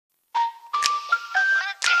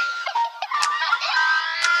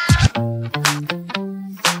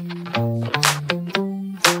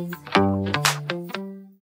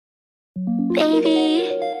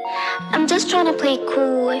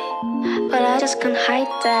just can't hide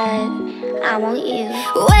that I want you.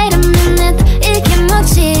 Wait a minute, 이게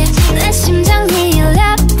뭐지? 내 심장이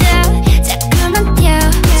열렸다. 자꾸만 뛰어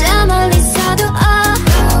저 멀리서도 oh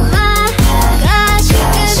my gosh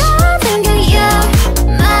그런 거 you're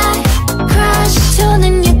my crush 저는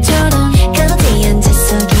얘처럼 가운데 앉아서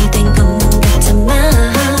기댄 것만 같지만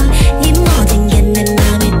네 모든 게 내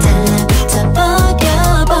맘에 달라붙어 버려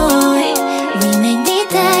boy We made it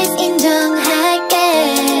days 인정할게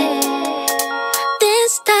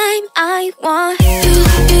This time I want you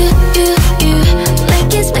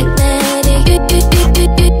like it's magnetic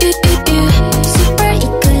super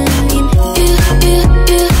equilibrium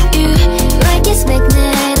like it's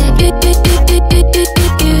magnetic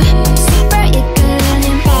super equilibrium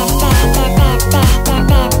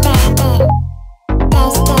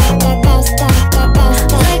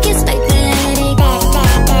like it's magnetic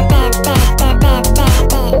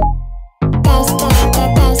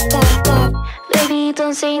Baby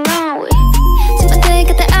don't say no. 친구들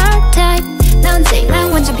같아 R-type 나 언제나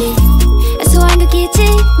완전 B 애소한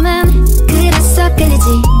극이지만 그래서 끌리지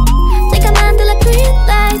내가 만들어 green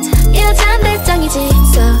light 이 여잔 배짱이지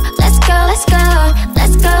So let's go let's go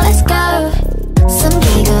let's go let's go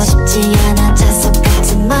숨기고 싶지 않아 자석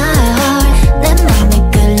같은 말 내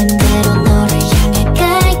맘에 끌린 대로 너를 향해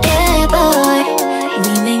갈게 boy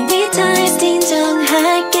We make it times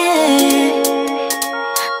인정할게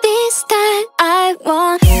This time I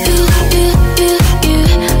want you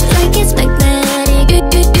like it's magnetic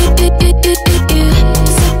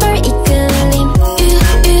super equilibrium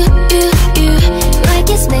like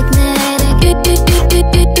it's magnetic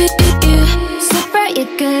super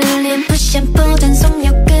equilibrium push and pull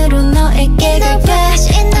전속력으로 너에게 갈게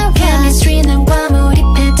chemistry 난과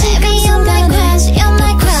몰입해 Baby you're my crush you're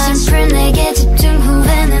my crush Simple 내게 집중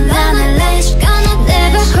후회는 안 할래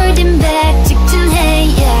Never holding back 직진해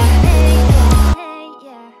yeah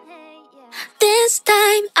This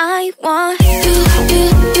time I want you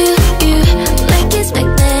like it's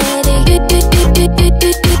magnetic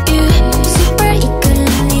super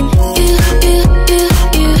equilibrium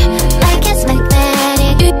like it's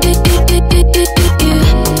magnetic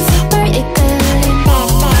super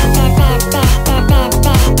equilibrium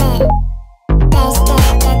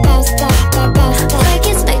like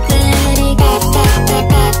it's magnetic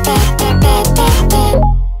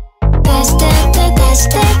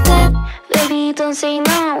Baby don't say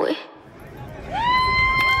no.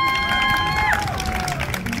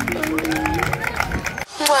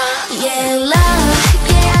 Yeah, love